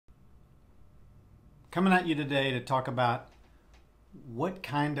Coming at you today to talk about what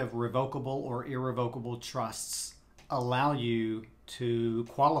kind of revocable or irrevocable trusts allow you to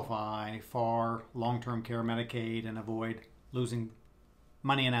qualify for long-term care Medicaid and avoid losing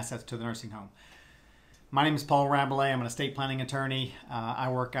money and assets to the nursing home. My name is Paul Rabelais. I'm an estate planning attorney.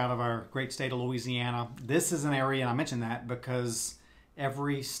 I work out of our great state of Louisiana. This is an area, and I mention that because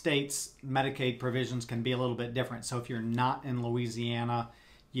every state's Medicaid provisions can be a little bit different. So if you're not in Louisiana,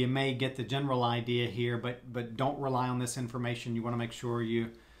 you may get the general idea here, but don't rely on this information. You want to make sure you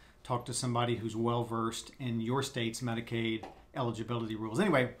talk to somebody who's well-versed in your state's Medicaid eligibility rules.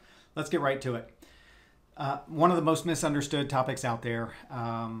 Anyway, let's get right to it. One of the most misunderstood topics out there,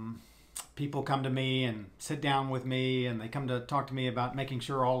 people come to me and sit down with me and they come to talk to me about making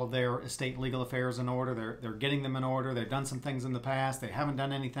sure all of their estate and legal affairs are in order. They're getting them in order. They've done some things in the past. They haven't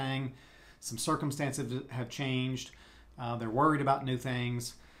done anything. Some circumstances have changed. They're worried about new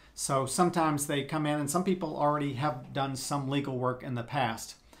things. So sometimes they come in, and some people already have done some legal work in the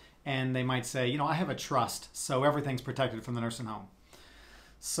past, and they might say, you know, I have a trust, so everything's protected from the nursing home.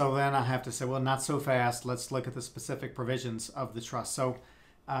 So then I have to say, well, not so fast. Let's look at the specific provisions of the trust. So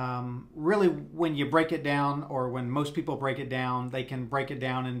really, when you break it down, or when most people break it down, they can break it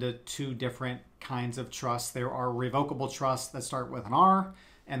down into two different kinds of trusts. There are revocable trusts that start with an R,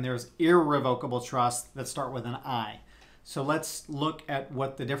 and there's irrevocable trusts that start with an I. So let's look at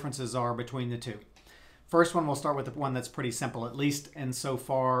what the differences are between the two. First one, we'll start with the one that's pretty simple, at least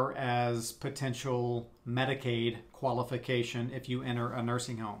insofar as potential Medicaid qualification if you enter a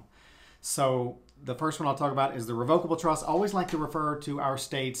nursing home. So the first one I'll talk about is the revocable trust. I always like to refer to our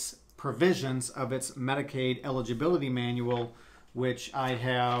state's provisions of its Medicaid Eligibility Manual, which I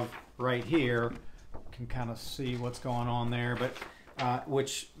have right here. You can kind of see what's going on there, but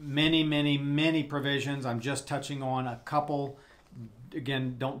which many provisions. I'm just touching on a couple.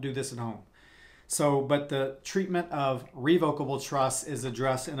 Again, don't do this at home. So, but the treatment of revocable trusts is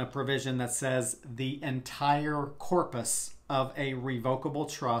addressed in a provision that says the entire corpus of a revocable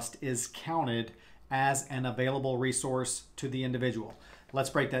trust is counted as an available resource to the individual. Let's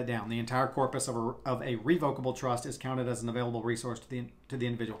break that down. The entire corpus of a revocable trust is counted as an available resource to the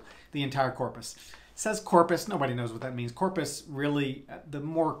individual. The entire corpus. It says corpus. Nobody knows what that means. Corpus, really, the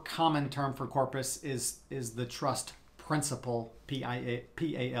more common term for corpus is the trust principal,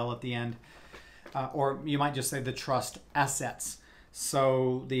 P-A-L at the end. Or you might just say the trust assets.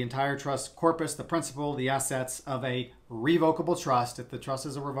 So the entire trust corpus, the principal, the assets of a revocable trust, if the trust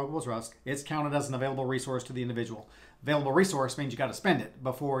is a revocable trust, it's counted as an available resource to the individual. Available resource means you got to spend it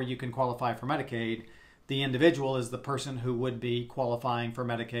before you can qualify for Medicaid. The individual is the person who would be qualifying for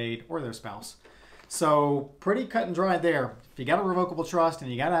Medicaid or their spouse. So pretty cut and dry there. If you got a revocable trust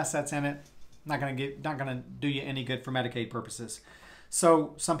and you got assets in it, not gonna do you any good for Medicaid purposes.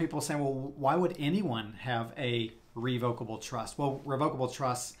 So some people are saying, well, why would anyone have a revocable trust? Well, revocable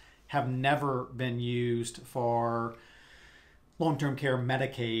trusts have never been used for long-term care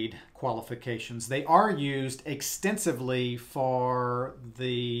Medicaid qualifications. They are used extensively for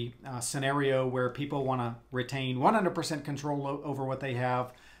the scenario where people want to retain 100% control over what they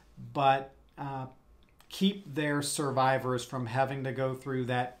have, but keep their survivors from having to go through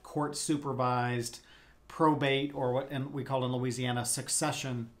that court-supervised probate, or what we call in Louisiana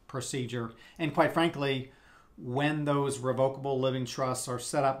succession procedure. And quite frankly, when those revocable living trusts are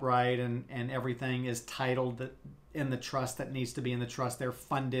set up right and everything is titled in the trust that needs to be in the trust, they're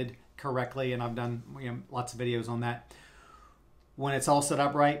funded correctly, and I've done lots of videos on that. When it's all set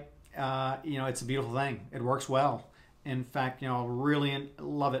up right, it's a beautiful thing. It works well. In fact, I really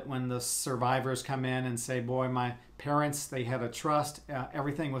love it when the survivors come in and say, boy, my parents, they had a trust.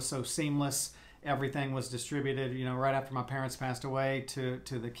 Everything was so seamless. Everything was distributed, right after my parents passed away to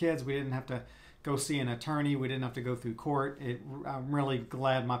the kids. We didn't have to go see an attorney. We didn't have to go through court. I'm really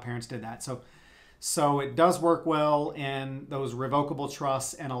glad my parents did that. So it does work well in those revocable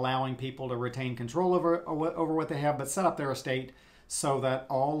trusts and allowing people to retain control over what they have, but set up their estate so that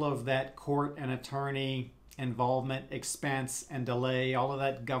all of that court and attorney involvement, expense, and delay, all of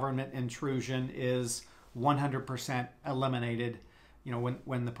that government intrusion is 100% eliminated,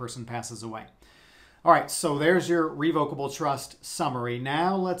 when the person passes away. All right, so there's your revocable trust summary.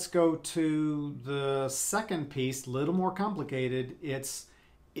 Now let's go to the second piece, a little more complicated. It's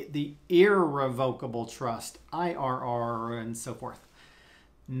the irrevocable trust, IRR, and so forth.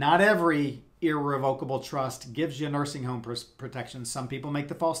 Not every irrevocable trust gives you nursing home protection. Some people make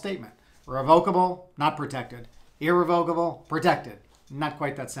the false statement. Revocable, not protected. Irrevocable, protected. Not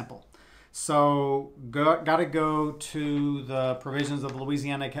quite that simple. So got to go to the provisions of the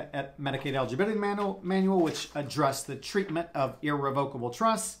Louisiana Medicaid Eligibility Manual, which address the treatment of irrevocable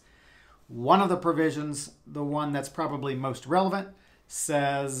trusts. One of the provisions, the one that's probably most relevant,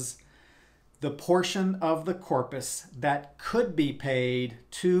 says the portion of the corpus that could be paid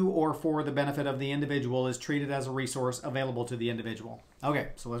to or for the benefit of the individual is treated as a resource available to the individual. Okay,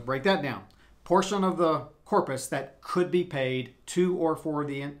 so let's break that down. Portion of the corpus that could be paid to or for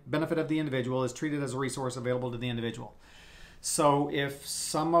the benefit of the individual is treated as a resource available to the individual. So if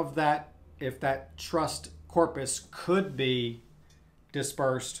some of that, if that trust corpus could be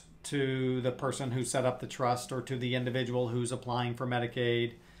dispersed to the person who set up the trust or to the individual who's applying for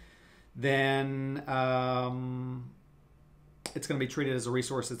Medicaid, then it's going to be treated as a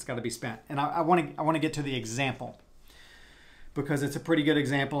resource that's got to be spent. And I want to get to the example because it's a pretty good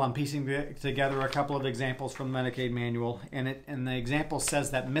example. I'm piecing together a couple of examples from the Medicaid manual, and the example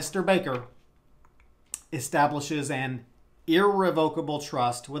says that Mr. Baker establishes an irrevocable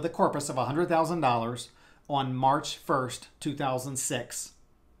trust with a corpus of $100,000 on March 1st, 2006.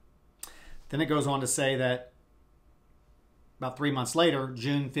 Then it goes on to say that about 3 months later,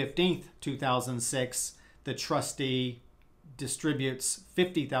 June 15th, 2006, the trustee distributes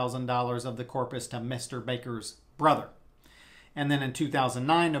 $50,000 of the corpus to Mr. Baker's brother. And then in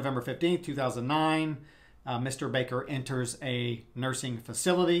 2009, November 15th, 2009, Mr. Baker enters a nursing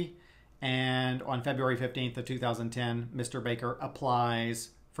facility. And on February 15th of 2010, Mr. Baker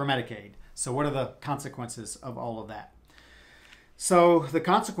applies for Medicaid. So what are the consequences of all of that? So the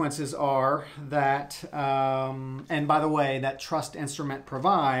consequences are that, and by the way, that trust instrument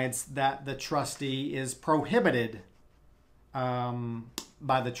provides that the trustee is prohibited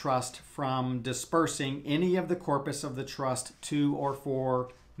by the trust from dispersing any of the corpus of the trust to or for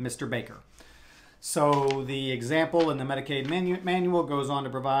Mr. Baker. So the example in the Medicaid manual goes on to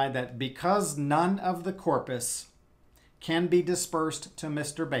provide that because none of the corpus can be dispersed to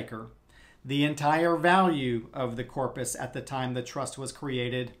Mr. Baker, the entire value of the corpus at the time the trust was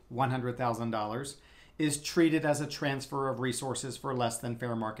created, $100,000, is treated as a transfer of resources for less than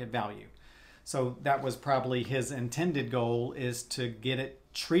fair market value. So that was probably his intended goal, is to get it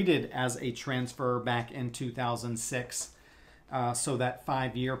treated as a transfer back in 2006, so that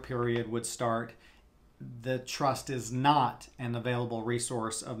 5-year period would start. The trust is not an available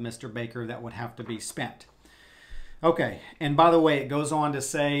resource of Mr. Baker that would have to be spent. Okay, and by the way, it goes on to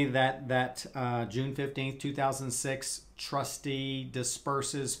say that June 15th, 2006, trustee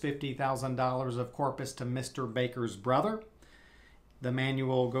disperses $50,000 of corpus to Mr. Baker's brother. The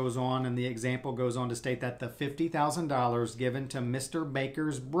manual goes on, and the example goes on to state that the $50,000 given to Mr.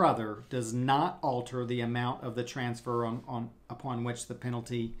 Baker's brother does not alter the amount of the transfer upon which the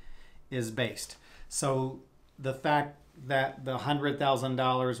penalty is based. So the fact that the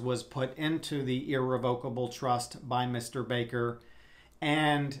 $100,000 was put into the irrevocable trust by Mr. Baker,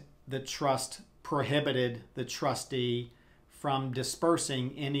 and the trust prohibited the trustee from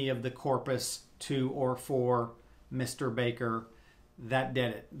dispersing any of the corpus to or for Mr. Baker, that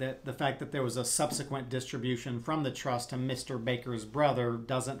did it. The fact that there was a subsequent distribution from the trust to Mr. Baker's brother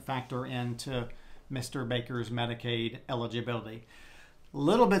doesn't factor into Mr. Baker's Medicaid eligibility.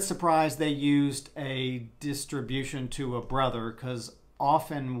 Little bit surprised they used a distribution to a brother, because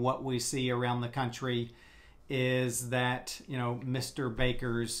often what we see around the country is that, you know, Mr.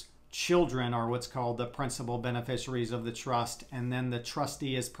 Baker's children are what's called the principal beneficiaries of the trust, and then the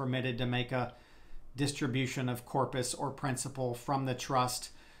trustee is permitted to make a distribution of corpus or principal from the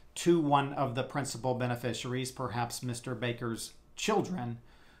trust to one of the principal beneficiaries, perhaps Mr. Baker's children,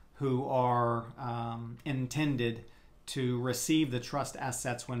 who are intended to receive the trust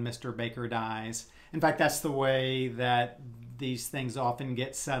assets when Mr. Baker dies. In fact, that's the way that these things often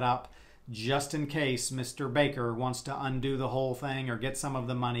get set up, just in case Mr. Baker wants to undo the whole thing or get some of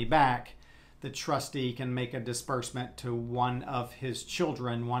the money back. The trustee can make a disbursement to one of his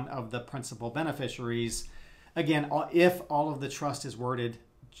children, one of the principal beneficiaries. Again, if all of the trust is worded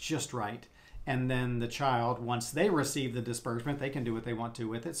just right, and then the child, once they receive the disbursement, they can do what they want to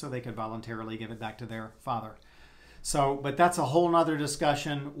with it, so they could voluntarily give it back to their father. So, but that's a whole nother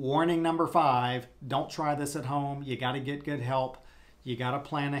discussion. Warning number 5, don't try this at home. You got to get good help. You got to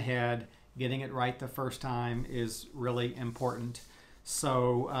plan ahead. Getting it right the first time is really important.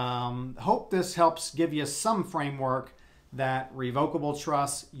 So, hope this helps give you some framework that revocable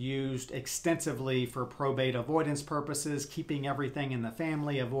trusts used extensively for probate avoidance purposes, keeping everything in the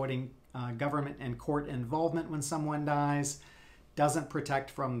family, avoiding government and court involvement when someone dies, doesn't protect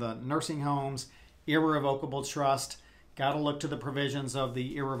from the nursing homes. Irrevocable trust, got to look to the provisions of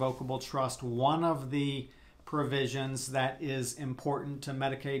the irrevocable trust. One of the provisions that is important to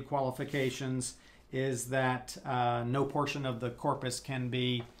Medicaid qualifications is that no portion of the corpus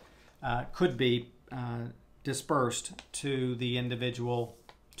could be dispersed to the individual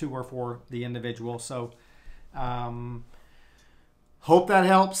or for the individual. So hope that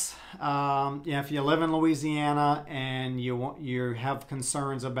helps. If you live in Louisiana and you have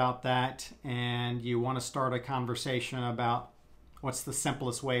concerns about that and you want to start a conversation about what's the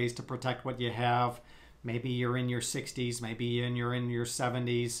simplest ways to protect what you have, maybe you're in your 60s, maybe you're in your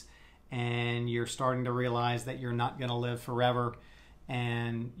 70s, and you're starting to realize that you're not going to live forever,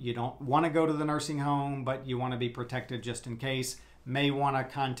 and you don't want to go to the nursing home, but you want to be protected just in case, may want to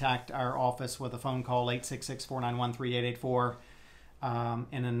contact our office with a phone call, 866-491-3884.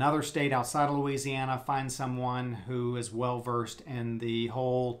 In another state outside of Louisiana, find someone who is well-versed in the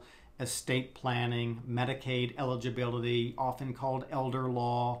whole estate planning, Medicaid eligibility, often called elder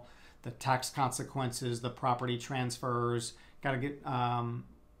law, the tax consequences, the property transfers. Got to get,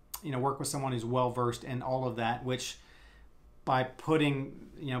 work with someone who's well-versed in all of that, which by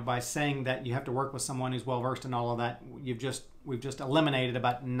saying that you have to work with someone who's well-versed in all of that, we've just eliminated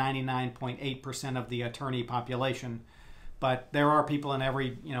about 99.8% of the attorney population. But there are people in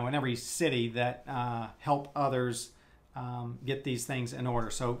every city that help others get these things in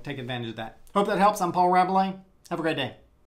order. So take advantage of that. Hope that helps. I'm Paul Rabelais. Have a great day.